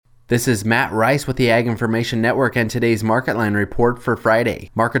This is Matt Rice with the Ag Information Network and today's Market Line report for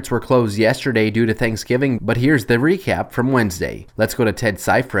Friday. Markets were closed yesterday due to Thanksgiving, but here's the recap from Wednesday. Let's go to Ted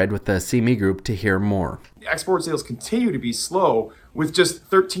Seifred with the CME Group to hear more. Export sales continue to be slow, with just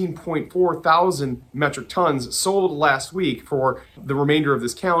 13.4 thousand metric tons sold last week for the remainder of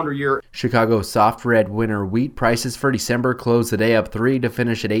this calendar year. Chicago soft red winter wheat prices for December closed the day up 3 to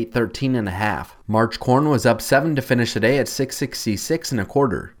finish at 813.5. March corn was up 7 to finish the day at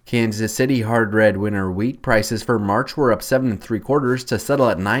 666.25. Kansas City hard red winter wheat prices for March were up 7 3/4 to settle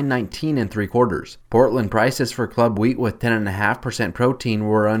at 919 3/4. Portland prices for club wheat with 10.5% protein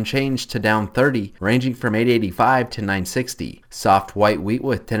were unchanged to down 30, ranging from 885 to 960. Soft white wheat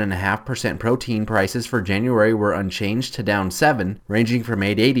with 10.5% protein prices for January were unchanged to down 7, ranging from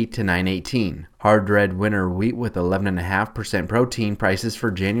 880 to 918. Hard red winter wheat with 11.5% protein prices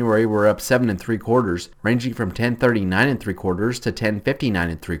for January were up 7 3/4, ranging from 1039 3/4 to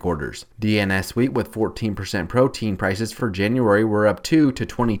 1059 3/4. DNS wheat with 14% protein prices for January were up 2 to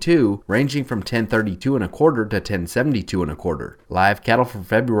 22, ranging from 1032 1/4 to 1072 1/4. Live cattle for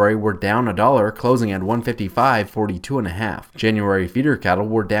February were down $1, closing at 155.42 1/2. January feeder cattle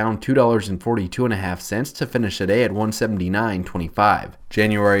were down $2.42 1/2 to finish the day at 179.25.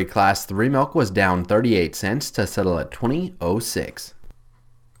 January class 3 milk was down 38 cents to settle at 20.06.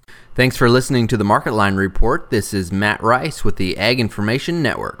 Thanks for listening to the Market Line report. This is Matt Rice with the Ag Information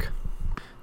Network.